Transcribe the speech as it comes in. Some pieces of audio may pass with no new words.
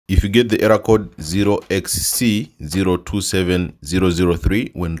If you get the error code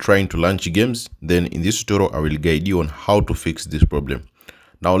 0xC0270003 when trying to launch games, then in this tutorial I will guide you on how to fix this problem.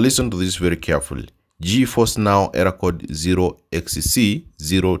 Now listen to this very carefully. GeForce Now error code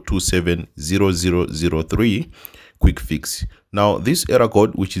 0xC0270003 quick fix. Now this error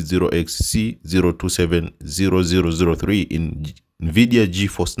code, which is 0xC0270003 in NVIDIA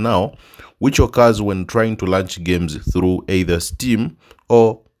GeForce Now, which occurs when trying to launch games through either Steam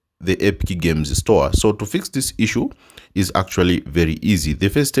or the Epic Games Store. So to fix this issue is actually very easy. The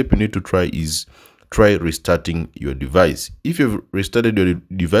first step you need to try is try restarting your device. If you've restarted your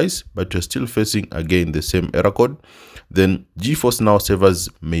device but you're still facing again the same error code, then GeForce Now servers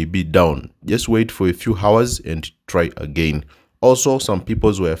may be down. Just wait for a few hours and try again. Also, some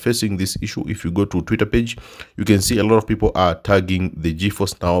people were facing this issue. If you go to Twitter page, you can see a lot of people are tagging the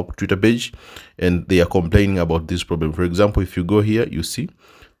GeForce Now Twitter page and they are complaining about this problem. For example, if you go here, you see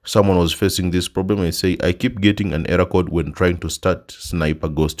someone was facing this problem and say, I keep getting an error code when trying to start Sniper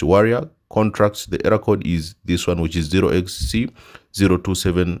Ghost Warrior contracts. The error code is this one, which is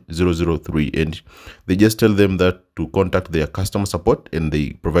 0xC0270003, and they just tell them that to contact their customer support, and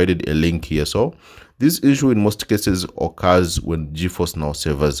they provided a link here. So this issue in most cases occurs when GeForce Now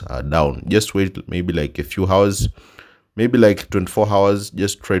servers are down. Just wait maybe like a few hours, maybe like 24 hours.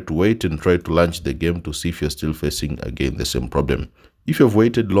 Just try to wait and try to launch the game to see if you're still facing again the same problem. If you've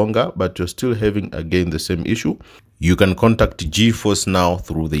waited longer but you're still having again the same issue, you can contact GeForce Now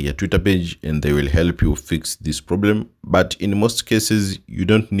through their Twitter page and they will help you fix this problem. But in most cases, you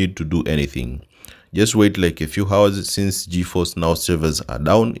don't need to do anything. Just wait like a few hours since GeForce Now servers are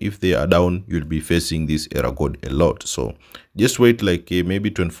down. If they are down, you'll be facing this error code a lot. So just wait like maybe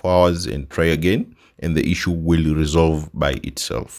 24 hours and try again, and the issue will resolve by itself.